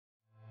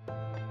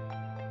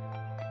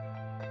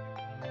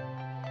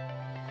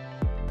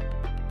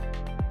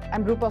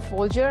I'm Roopa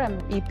Foulger.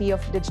 I'm VP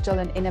of Digital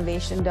and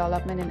Innovation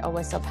Development in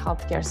OSF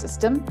HealthCare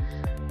System.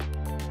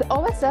 The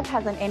OSF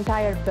has an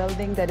entire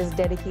building that is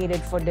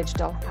dedicated for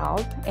digital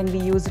health, and we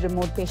use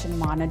remote patient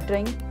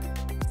monitoring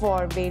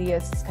for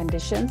various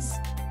conditions.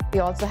 We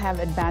also have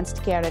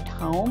advanced care at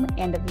home,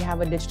 and we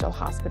have a digital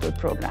hospital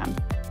program.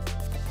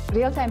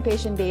 Real-time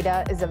patient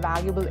data is a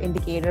valuable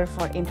indicator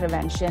for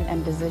intervention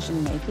and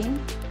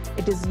decision-making.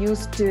 It is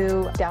used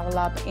to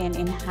develop and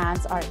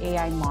enhance our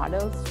AI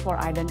models for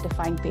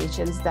identifying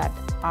patients that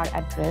are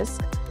at risk,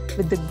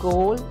 with the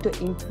goal to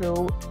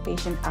improve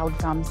patient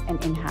outcomes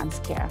and enhance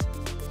care.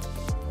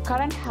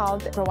 Current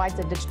Health provides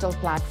a digital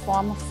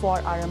platform for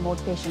our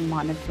remote patient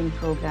monitoring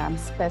program,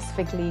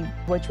 specifically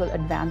virtual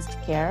advanced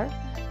care.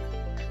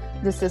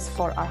 This is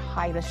for our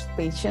high-risk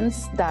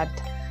patients that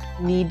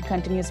need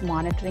continuous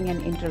monitoring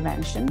and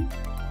intervention.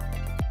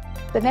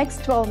 The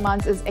next 12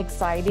 months is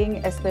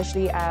exciting,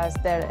 especially as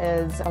there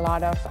is a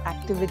lot of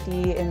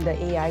activity in the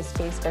AI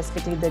space,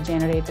 specifically the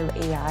generative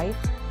AI.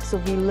 So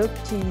we look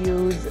to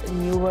use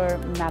newer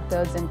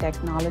methods and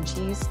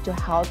technologies to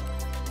help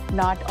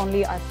not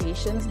only our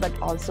patients, but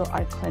also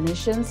our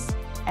clinicians,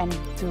 and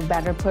to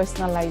better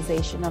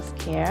personalization of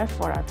care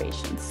for our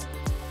patients.